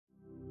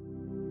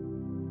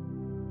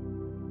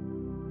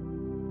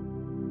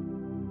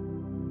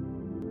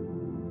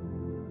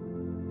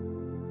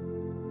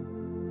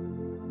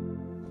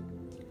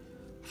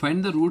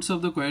Find the roots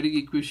of the quadratic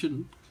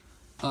equation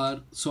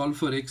or solve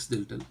for x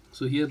delta.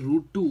 So here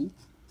root 2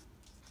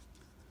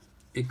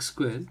 x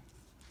square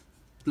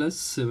plus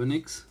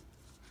 7x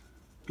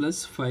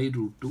plus 5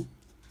 root 2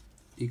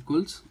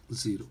 equals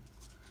 0.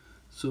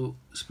 So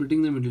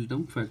splitting the middle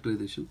term,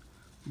 factorization.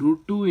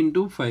 Root 2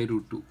 into 5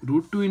 root 2.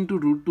 Root 2 into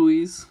root 2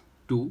 is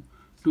 2.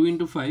 2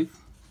 into 5,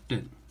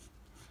 10.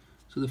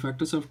 So the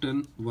factors of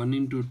 10, 1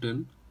 into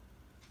 10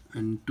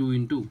 and 2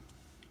 into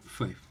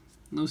 5.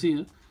 Now see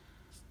here,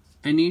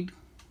 I need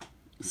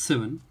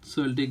 7.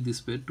 So I'll take this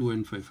pair, 2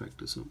 and 5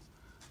 factors. So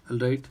I'll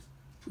write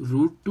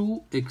root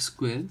 2 x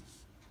square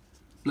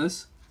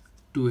plus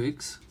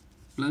 2x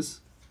plus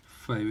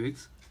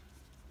 5x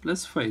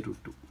plus 5 root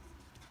 2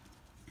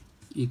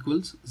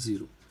 equals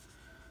 0.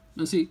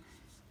 Now see,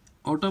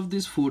 out of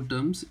these 4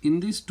 terms, in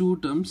these 2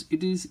 terms,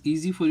 it is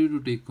easy for you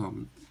to take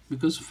common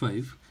because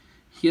 5.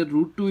 Here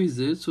root 2 is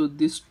there, so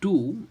this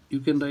 2 you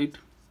can write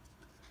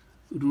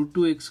root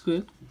 2 x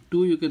square.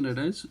 2 you can write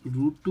as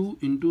root 2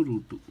 into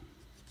root 2.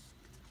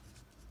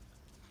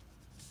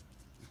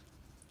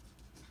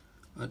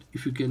 Or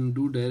if you can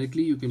do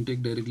directly, you can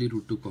take directly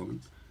root 2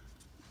 common.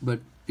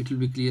 But it will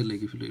be clear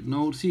like if you take.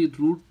 Now see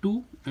root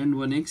 2 and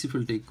 1x if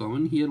you take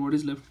common. Here what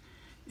is left?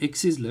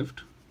 X is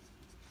left.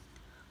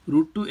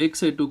 Root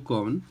 2x I took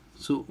common.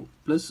 So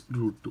plus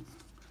root 2.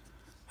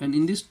 And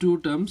in these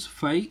 2 terms,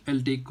 5 I'll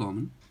take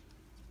common.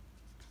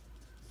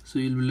 So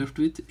you'll be left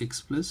with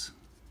x plus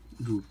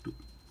root 2.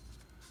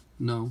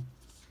 Now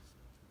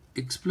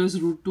x plus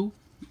root 2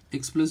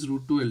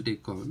 I'll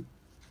take common.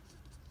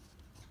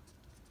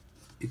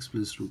 X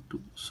plus root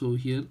 2. So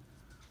here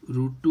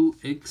root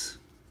 2x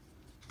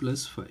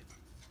plus 5.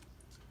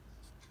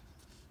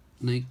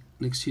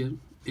 Next here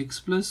x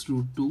plus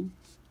root 2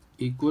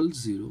 equals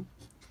 0.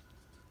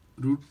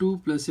 Root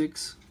 2 plus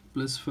x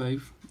plus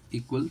 5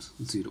 equals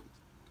 0.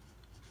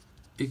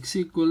 X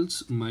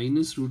equals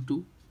minus root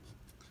 2.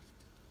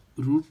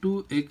 Root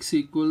 2 x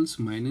equals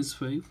minus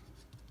 5.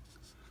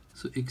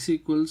 So x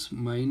equals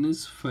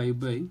minus 5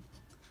 by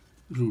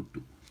root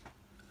 2.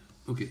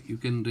 Okay, you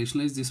can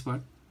rationalize this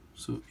part.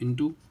 So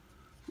into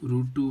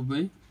root 2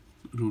 by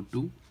root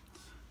 2.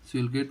 So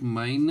you'll get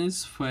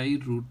minus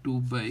 5 root 2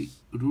 by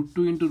root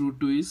 2 into root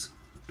 2 is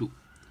 2.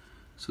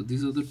 So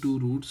these are the 2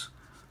 roots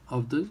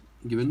of the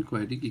given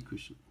quadratic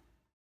equation.